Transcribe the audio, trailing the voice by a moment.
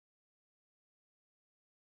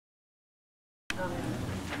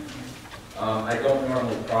I don't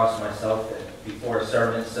normally cross myself before a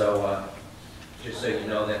sermon, so just so you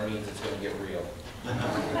know, that means it's going to get real.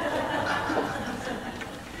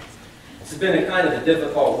 It's been a kind of a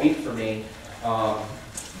difficult week for me.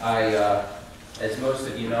 As most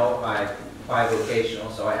of you know, I'm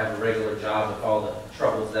bivocational, so I have a regular job with all the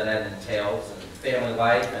troubles that entails, and family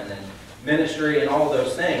life, and then ministry, and all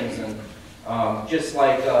those things. And just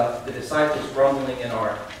like the disciples grumbling in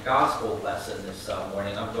our gospel lesson this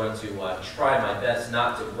morning, I'm going to try my best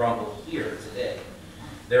not to grumble here today.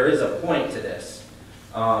 There is a point to this.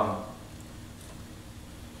 For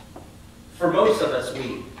most of us,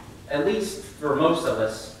 at least for most of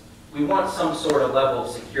us, we want some sort of level of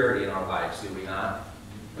security in our lives, do we not?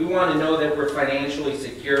 We want to know that we're financially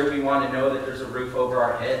secure. We want to know that there's a roof over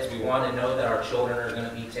our heads. We want to know that our children are going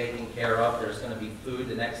to be taken care of. There's going to be food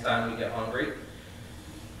the next time we get hungry.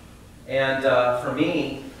 And for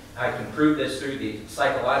me, I can prove this through the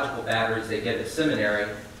psychological batteries they get at seminary.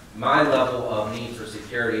 My level of need for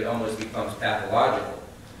security almost becomes pathological.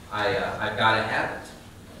 I've got to have it.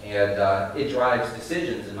 And it drives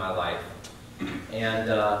decisions in my life. And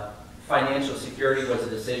financial security was a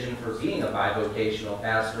decision for being a bivocational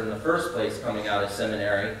pastor in the first place coming out of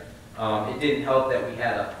seminary. It didn't help that we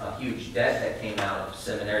had a huge debt that came out of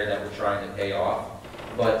seminary that we're trying to pay off.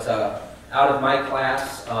 But out of my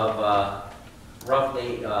class of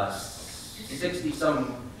roughly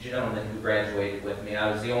 60-some gentlemen who graduated with me, I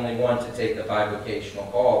was the only one to take the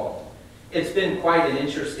bivocational call. It's been quite an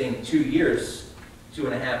interesting 2.5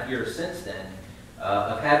 years since then,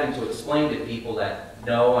 of having to explain to people that,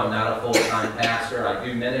 no, I'm not a full-time pastor, I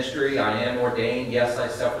do ministry, I am ordained, yes, I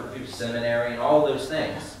suffered through seminary, and all those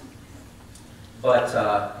things. But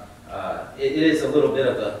it is a little bit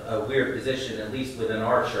of a weird position, at least within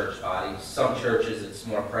our church body. Some churches it's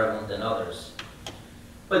more prevalent than others.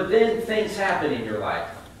 But then things happen in your life.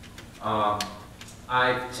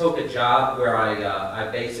 I took a job where I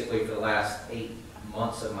basically, for the last 8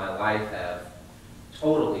 months of my life, have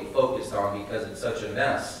totally focused on because it's such a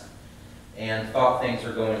mess, and thought things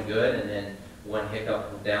were going good, and then one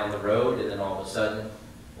hiccup down the road, and then all of a sudden,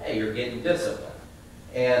 hey, you're getting disciplined.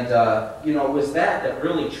 And it was that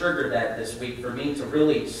really triggered that this week for me to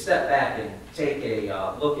really step back and take a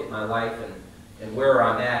look at my life and where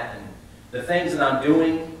I'm at, and the things that I'm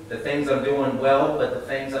doing, the things I'm doing well, but the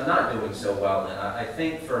things I'm not doing so well. And I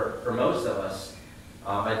think for most of us,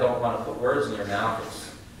 I don't want to put words in your mouth, it's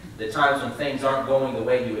the times when things aren't going the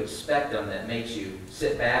way you expect them that makes you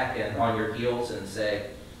sit back and on your heels and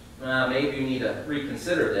say, maybe you need to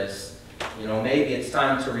reconsider this. Maybe it's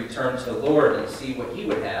time to return to the Lord and see what He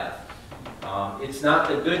would have. It's not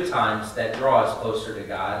the good times that draw us closer to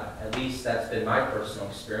God. At least that's been my personal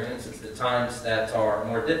experience. It's the times that are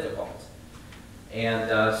more difficult.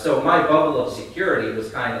 And so my bubble of security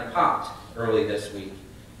was kind of popped early this week.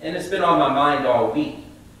 And it's been on my mind all week.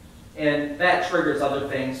 And that triggers other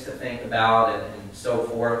things to think about and so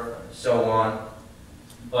forth and so on.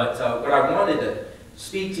 But what I wanted to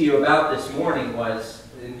speak to you about this morning was,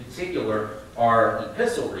 in particular, our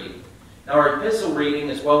epistle reading. Now, our epistle reading,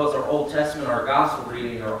 as well as our Old Testament, our gospel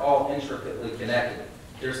reading, are all intricately connected.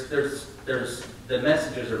 The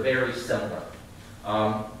messages are very similar.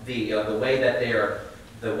 The way that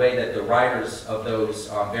the writers of those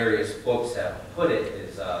various books have put it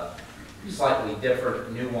is slightly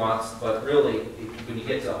different, nuanced, but really, when you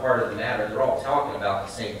get to the heart of the matter, they're all talking about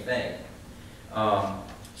the same thing. I'd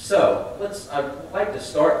like to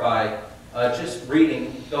start by just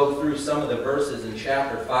go through some of the verses in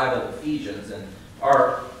chapter 5 of Ephesians, and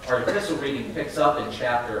our epistle reading picks up in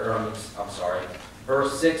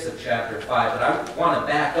verse 6 of chapter 5, but I want to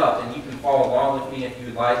back up, and you can follow along with me if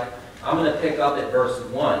you'd like. I'm going to pick up at verse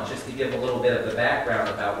 1, just to give a little bit of the background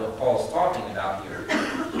about what Paul's talking about here.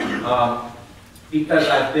 Because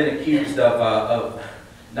I've been accused of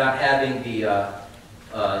not having the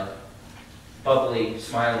bubbly,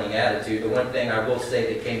 smiling attitude. The one thing I will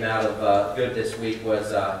say that came out of good this week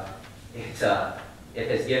was it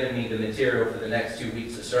has given me the material for the next 2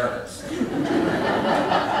 weeks of sermons.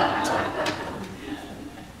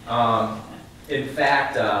 In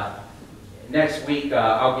fact, next week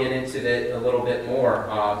I'll get into it a little bit more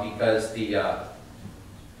because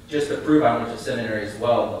just to prove I went to seminary as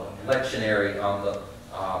well, the lectionary on the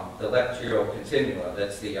lectio continua,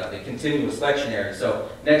 that's the continuous lectionary. So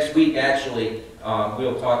next week actually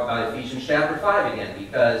we'll talk about Ephesians chapter 5 again,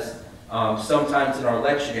 because sometimes in our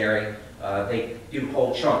lectionary they do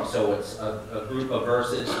whole chunks, so it's a group of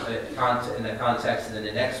verses in the context, and then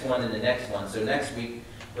the next one and the next one. So next week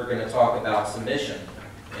we're going to talk about submission,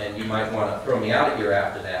 and you might want to throw me out of here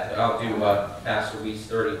after that, but I'll do Pastor Wee's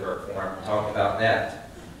 30 work for him and talk about that.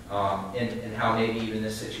 and how maybe even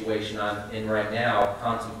this situation I'm in right now,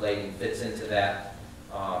 contemplating, fits into that,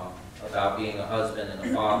 about being a husband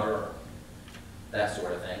and a father, or that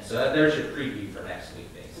sort of thing. So there's your preview for next week,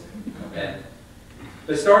 basically. Okay?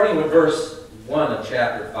 But starting with verse 1 of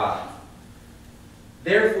chapter 5.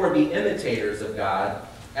 Therefore be imitators of God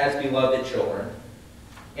as beloved children,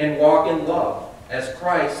 and walk in love, as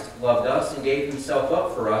Christ loved us and gave himself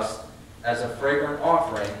up for us as a fragrant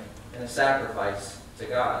offering and a sacrifice to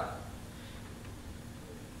God.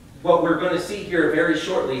 What we're going to see here very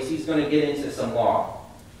shortly is he's going to get into some law.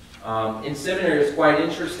 In seminary, it's quite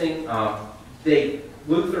interesting.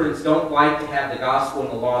 Lutherans don't like to have the gospel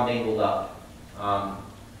and the law mingled up.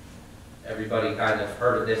 Everybody kind of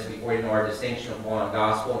heard of this before, our distinction of law and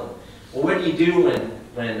gospel. And, well, what do you do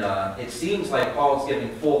when it seems like Paul's giving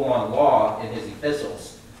full-on law in his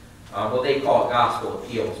epistles? Well, they call it gospel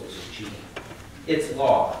appeals, which is cheating. It's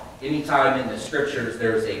law. Anytime in the scriptures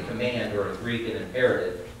there's a command or a Greek and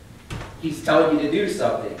imperative, he's telling you to do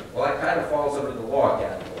something. Well, that kind of falls under the law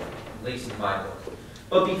category, at least in my book.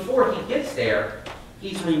 But before he gets there,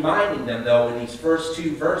 he's reminding them, though, in these first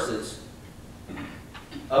 2 verses,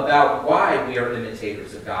 about why we are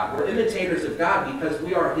imitators of God. We're imitators of God because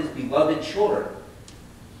we are his beloved children.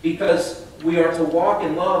 Because we are to walk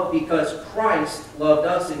in love because Christ loved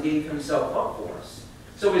us and gave himself up for us.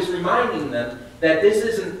 So he's reminding them that this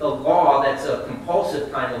isn't a law that's a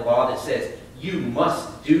compulsive kind of law that says you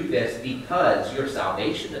must do this because your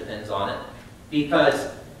salvation depends on it. Because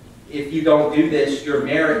if you don't do this, your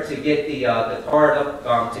merit to get the card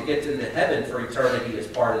up, to get into heaven for eternity is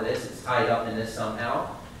part of this. It's tied up in this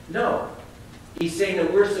somehow. No. He's saying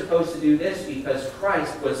that we're supposed to do this because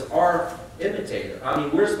Christ was our imitator. I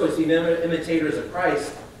mean, we're supposed to be imitators of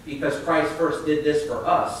Christ because Christ first did this for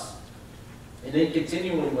us. And then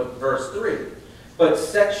continuing with verse 3. But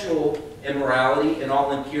sexual immorality and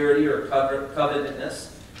all impurity or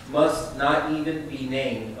covetousness must not even be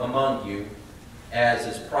named among you, as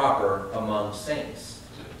is proper among saints.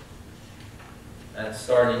 That's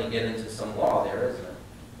starting to get into some law there, isn't it?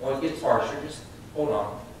 Well, it gets harsher. Just hold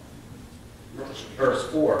on. Verse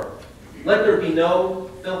 4. Let there be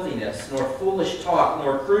no filthiness, nor foolish talk,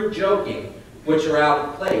 nor crude joking, which are out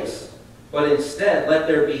of place, but instead let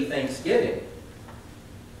there be thanksgiving.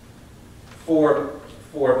 For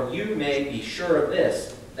you may be sure of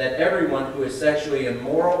this, that everyone who is sexually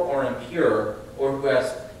immoral or impure, or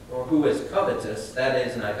who is covetous, that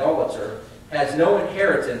is, an idolater, has no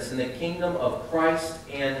inheritance in the kingdom of Christ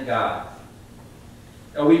and God.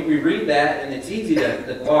 Now we read that, and it's easy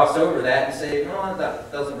to gloss over that and say, oh,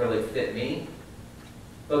 that doesn't really fit me.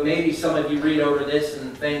 But maybe some of you read over this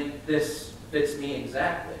and think, this fits me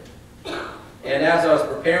exactly. And as I was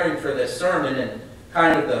preparing for this sermon, and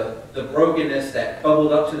kind of the brokenness that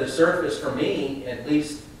bubbled up to the surface for me, at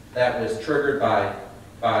least that was triggered by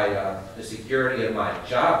the security of my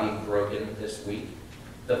job being broken this week,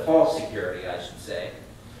 the false security, I should say.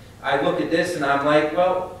 I look at this and I'm like,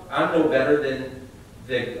 well, I'm no better than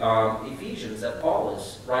the Ephesians that Paul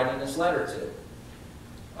is writing this letter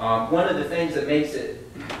to. One of the things that makes it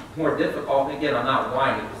more difficult, and again, I'm not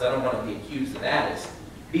whining because I don't want to be accused of that, is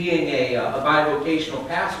being a bivocational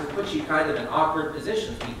pastor puts you kind of in awkward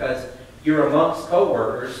positions because you're amongst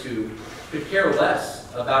co-workers who could care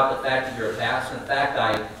less about the fact that you're a pastor. In fact,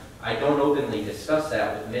 I don't openly discuss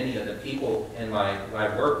that with many of the people in my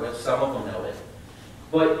work with. Some of them know it.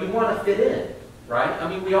 But you want to fit in, right? I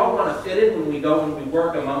mean, we all want to fit in when we go and we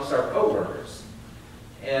work amongst our co-workers.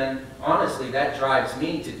 And honestly, that drives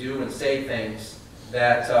me to do and say things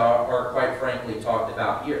that are quite frankly talked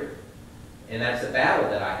about here. And that's a battle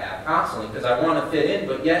that I have constantly because I want to fit in,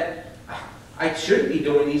 but yet I shouldn't be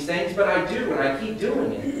doing these things, but I do, and I keep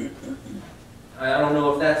doing it. I don't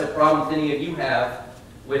know if that's a problem any of you have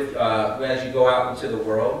with as you go out into the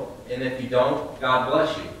world. And if you don't, God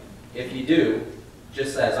bless you. If you do,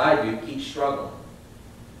 just as I do, keep struggling.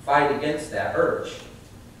 Fight against that urge.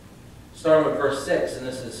 Starting with verse 6, and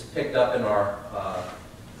this is picked up in our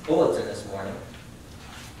bulletin this morning.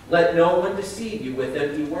 Let no one deceive you with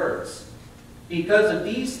empty words. Because of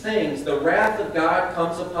these things, the wrath of God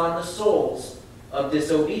comes upon the souls of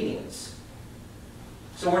disobedience.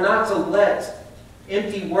 So we're not to let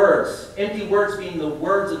empty words being the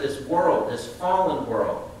words of this world, this fallen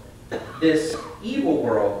world, this evil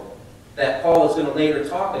world that Paul is going to later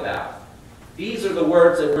talk about. These are the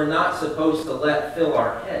words that we're not supposed to let fill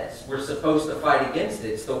our heads. We're supposed to fight against it.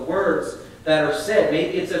 It's the words that are said.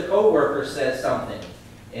 Maybe it's a coworker says something,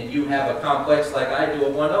 and you have a complex like I do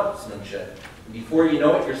of one-upsmanship. Before you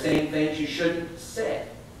know it, you're saying things you shouldn't say.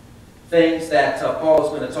 Things that Paul is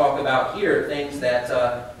going to talk about here, things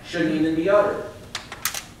that shouldn't even be uttered.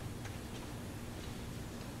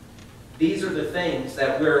 These are the things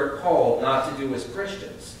that we're called not to do as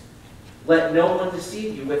Christians. Let no one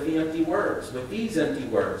deceive you with the empty words, with these empty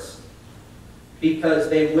words,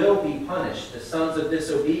 because they will be punished, the sons of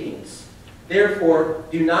disobedience. Therefore,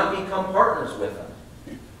 do not become partners with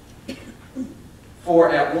them.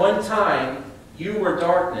 For at one time you were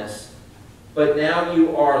darkness, but now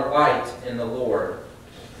you are light in the Lord.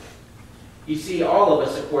 You see, all of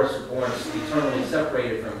us, of course, are born eternally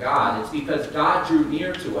separated from God. It's because God drew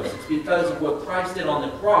near to us. It's because of what Christ did on the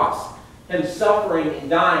cross, Him suffering and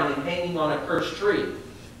dying and hanging on a cursed tree.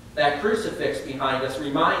 That crucifix behind us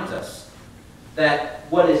reminds us that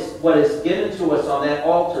what is given to us on that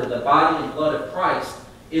altar, the body and blood of Christ,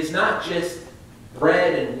 is not just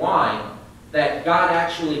bread and wine, that God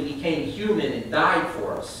actually became human and died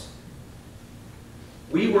for us.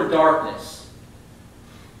 We were darkness,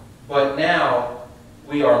 but now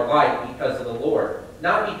we are light because of the Lord.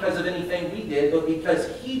 Not because of anything we did, but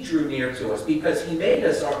because He drew near to us, because He made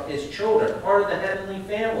us His children, part of the heavenly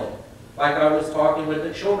family, like I was talking with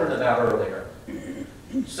the children about earlier.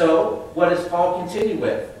 So, what does Paul continue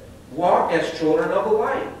with? Walk as children of the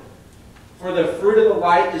light. For the fruit of the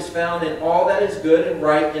light is found in all that is good and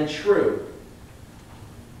right and true.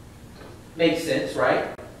 Makes sense,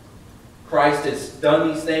 right? Christ has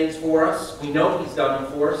done these things for us. We know He's done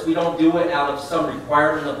them for us. We don't do it out of some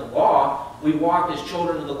requirement of the law. We walk as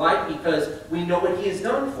children of the light because we know what He has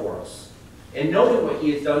done for us. And knowing what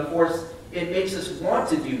He has done for us, it makes us want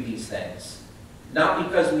to do these things. Not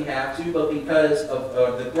because we have to, but because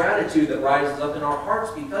of the gratitude that rises up in our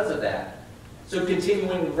hearts because of that. So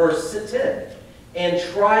continuing in verse 10. And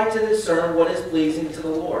try to discern what is pleasing to the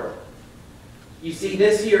Lord. You see,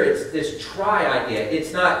 this here, it's this try idea.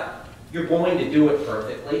 It's not you're going to do it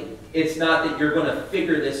perfectly. It's not that you're going to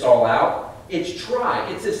figure this all out. It's try.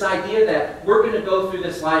 It's this idea that we're going to go through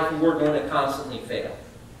this life and we're going to constantly fail.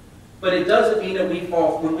 But it doesn't mean that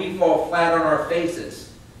when we fall flat on our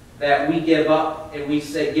faces, that we give up and we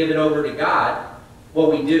say, give it over to God.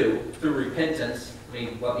 Well, we do through repentance.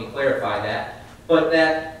 Let me clarify that. But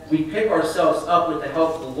that we pick ourselves up with the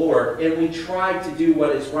help of the Lord and we try to do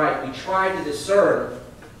what is right. We try to discern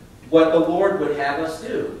what the Lord would have us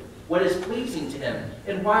do, what is pleasing to Him.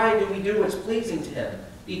 And why do we do what's pleasing to Him?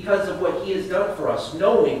 Because of what He has done for us,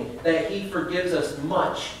 knowing that He forgives us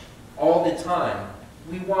much all the time.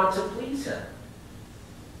 We want to please Him.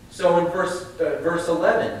 So in verse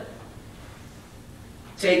 11,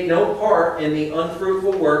 take no part in the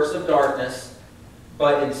unfruitful works of darkness,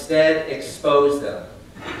 but instead expose them.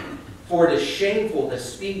 For it is shameful to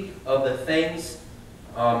speak of the things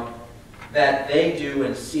that they do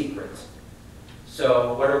in secret.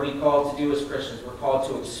 So what are we called to do as Christians? We're called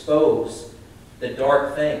to expose the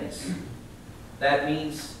dark things. That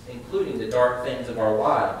means including the dark things of our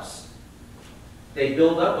lives. They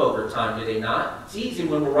build up over time, do they not? It's easy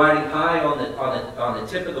when we're riding high on the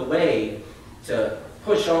tip of the wave to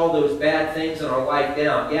push all those bad things in our life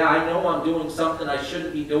down. Yeah, I know I'm doing something I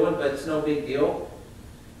shouldn't be doing, but it's no big deal.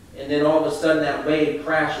 And then all of a sudden that wave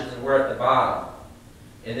crashes and we're at the bottom.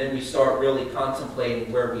 And then we start really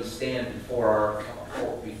contemplating where we stand before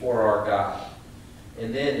our God.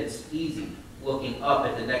 And then it's easy looking up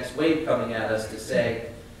at the next wave coming at us to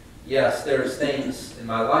say, yes, there's things in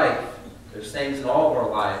my life, there's things in all of our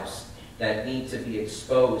lives that need to be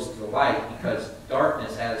exposed to the light because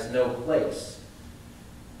darkness has no place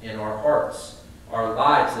in our hearts. Our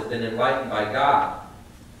lives have been enlightened by God.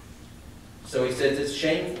 So he says it's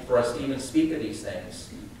shameful for us to even speak of these things.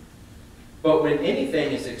 But when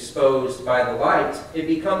anything is exposed by the light, it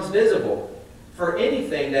becomes visible. For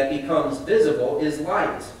anything that becomes visible is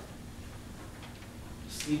light.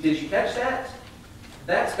 Did you catch that?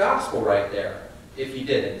 That's gospel right there, if you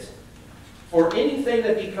didn't. For anything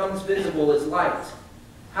that becomes visible is light.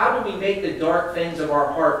 How do we make the dark things of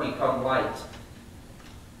our heart become light?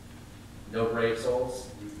 No brave souls?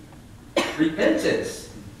 Repentance.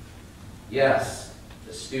 Yes,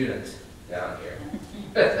 the student down here.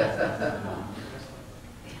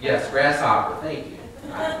 Yes, grasshopper, thank you.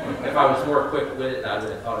 If I was more quick-witted, I would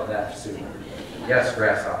have thought of that sooner. Yes,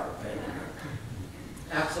 grasshopper, thank you.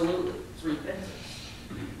 Absolutely, it's repentance.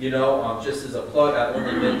 You know, just as a plug, I've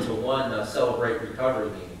only been to one Celebrate Recovery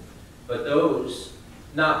meeting. But those,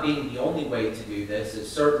 not being the only way to do this, is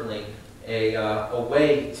certainly a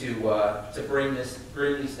way to bring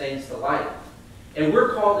these things to light. And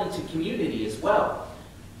we're called into community as well.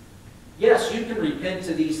 Yes, you can repent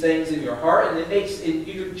to these things in your heart, and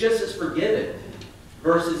you're just as forgiven.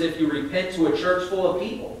 Versus if you repent to a church full of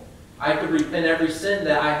people. I could repent every sin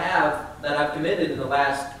that I've committed in the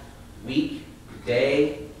last week,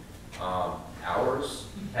 day, hours,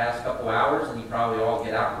 past couple hours, and you probably all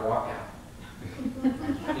get out and walk out.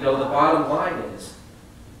 You know, the bottom line is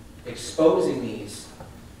exposing these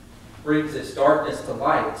brings this darkness to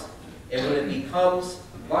light. And when it becomes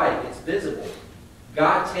light, it's visible.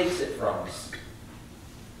 God takes it from us.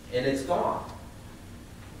 And it's gone.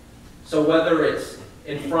 So whether it's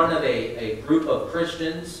in front of a group of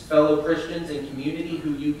Christians, fellow Christians in community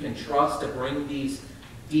who you can trust to bring these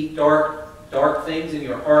deep, dark things in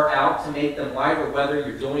your heart out to make them light, or whether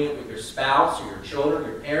you're doing it with your spouse or your children,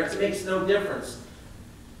 your parents, it makes no difference.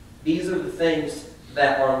 These are the things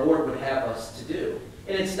that our Lord would have us to do.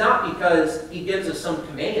 And it's not because He gives us some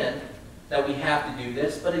command that we have to do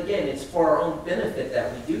this, but again, it's for our own benefit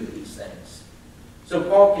that we do these things. So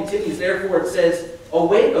Paul continues, therefore it says,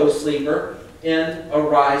 awake, O sleeper, and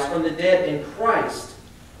arise from the dead, and Christ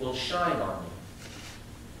will shine on you.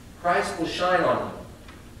 Christ will shine on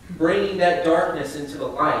you. Bringing that darkness into the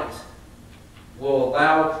light will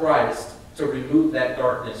allow Christ to remove that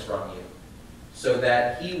darkness from you, so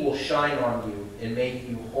that He will shine on you and make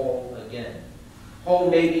you whole again.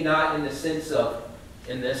 Whole maybe not in the sense of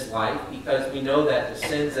in this life, because we know that the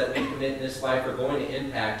sins that we commit in this life are going to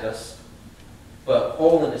impact us, but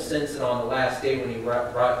whole in the sense that on the last day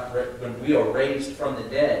when we are raised from the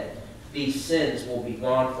dead, these sins will be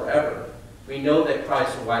gone forever. We know that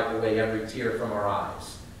Christ will wipe away every tear from our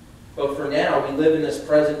eyes. But for now, we live in this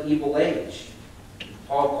present evil age.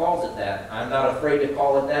 Paul calls it that. I'm not afraid to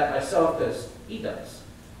call it that myself, because he does.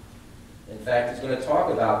 In fact, he's going to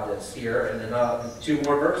talk about this here in 2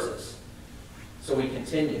 more verses. So we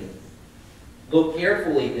continue. Look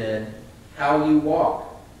carefully then how you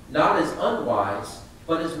walk, not as unwise,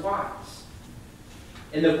 but as wise.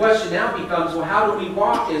 And the question now becomes, well, how do we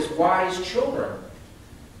walk as wise children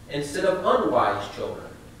instead of unwise children?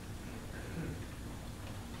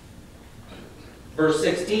 Verse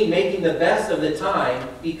 16, making the best of the time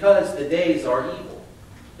because the days are evil.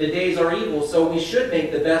 The days are evil, so we should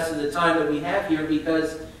make the best of the time that we have here,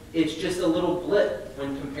 because it's just a little blip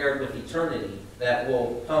when compared with eternity that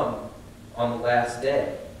will come on the last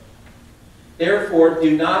day. Therefore,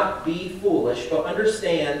 do not be foolish, but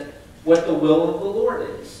understand what the will of the Lord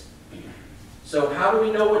is. So how do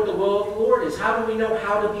we know what the will of the Lord is? How do we know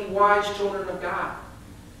how to be wise children of God?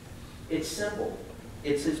 It's simple.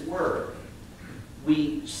 It's His Word.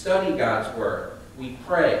 We study God's Word. We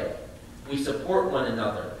pray. We support one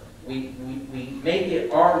another. We make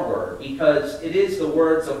it our Word, because it is the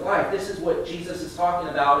words of life. This is what Jesus is talking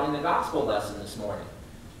about in the gospel lesson this morning.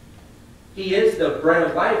 He is the bread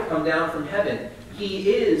of life come down from heaven.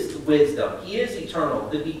 He is wisdom. He is eternal.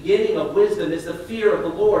 The beginning of wisdom is the fear of the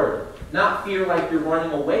Lord. Not fear like you're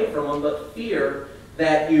running away from Him, but fear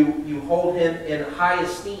that you hold Him in high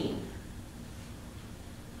esteem.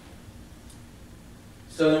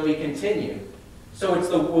 So then we continue.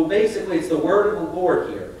 So basically it's the word of the Lord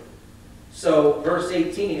here. So verse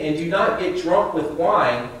 18, and do not get drunk with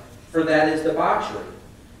wine, for that is debauchery,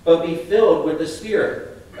 but be filled with the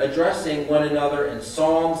Spirit, addressing one another in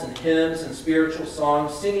psalms and hymns and spiritual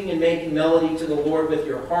songs, singing and making melody to the Lord with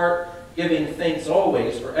your heart, giving thanks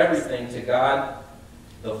always for everything to God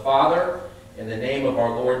the Father in the name of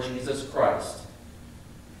our Lord Jesus Christ.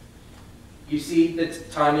 You see, the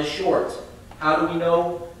time is short. How do we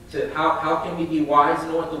know? How can we be wise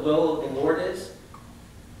and know what the will of the Lord is?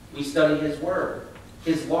 We study His Word.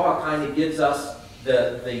 His law kind of gives us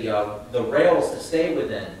the rails to stay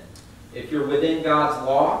within. If you're within God's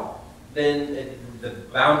law, then the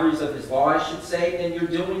boundaries of His law, I should say, then you're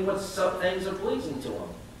doing what some things are pleasing to Him.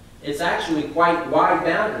 It's actually quite wide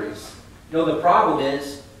boundaries. You know, the problem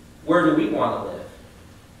is, where do we want to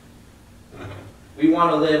live? We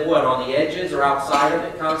want to live, what, on the edges or outside of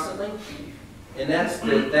it constantly? And that's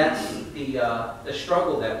the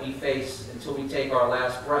struggle that we face until we take our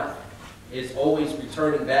last breath, is always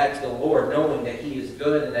returning back to the Lord, knowing that He is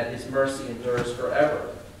good and that His mercy endures forever.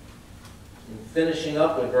 And finishing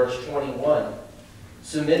up with verse 21,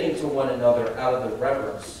 submitting to one another out of the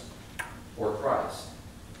reverence for Christ.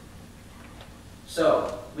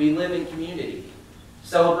 So, we live in community.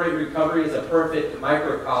 Celebrate Recovery is a perfect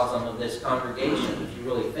microcosm of this congregation, if you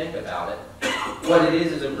really think about it. What it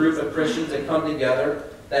is a group of Christians that come together,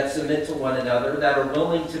 that submit to one another, that are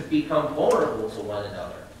willing to become vulnerable to one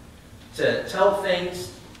another, to tell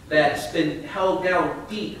things that's been held down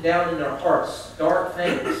deep down in their hearts, dark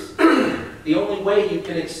things. The only way you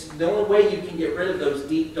can get rid of those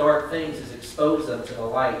deep, dark things is expose them to the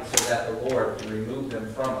light, so that the Lord can remove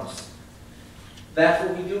them from us. That's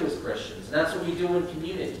what we do as Christians, and that's what we do in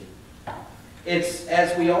community. It's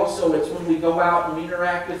when we go out and we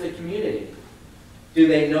interact with the community. Do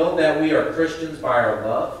they know that we are Christians by our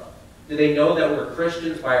love? Do they know that we're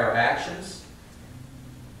Christians by our actions?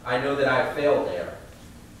 I know that I failed there.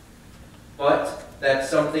 But that's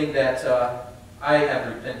something that I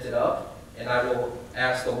have repented of, and I will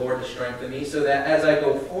ask the Lord to strengthen me so that as I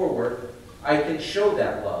go forward, I can show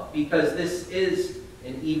that love, because this is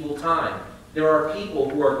an evil time. There are people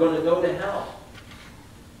who are going to go to hell.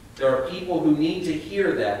 There are people who need to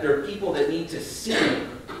hear that. There are people that need to see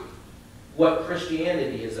what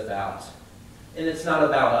Christianity is about. And it's not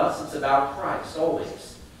about us, it's about Christ,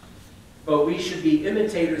 always. But we should be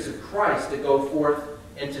imitators of Christ to go forth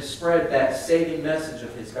and to spread that saving message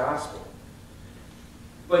of his gospel.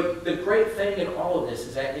 But the great thing in all of this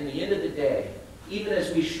is that in the end of the day, even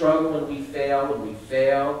as we struggle and we fail and we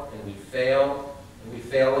fail and we fail and we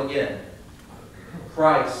fail again,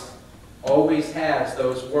 Christ always has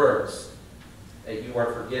those words that you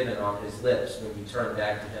are forgiven on his lips when you turn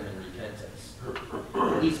back to him in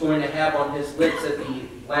repentance. He's going to have on his lips at the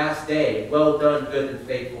last day, "Well done, good and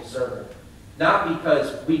faithful servant." Not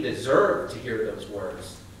because we deserve to hear those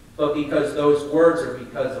words, but because those words are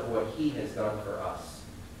because of what he has done for us.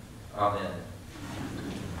 Amen.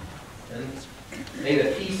 And may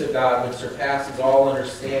the peace of God, which surpasses all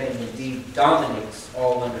understanding, indeed dominates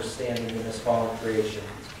all understanding in this fallen creation,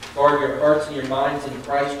 guard your hearts and your minds in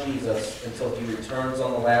Christ Jesus until he returns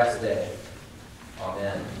on the last day.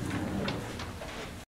 Amen.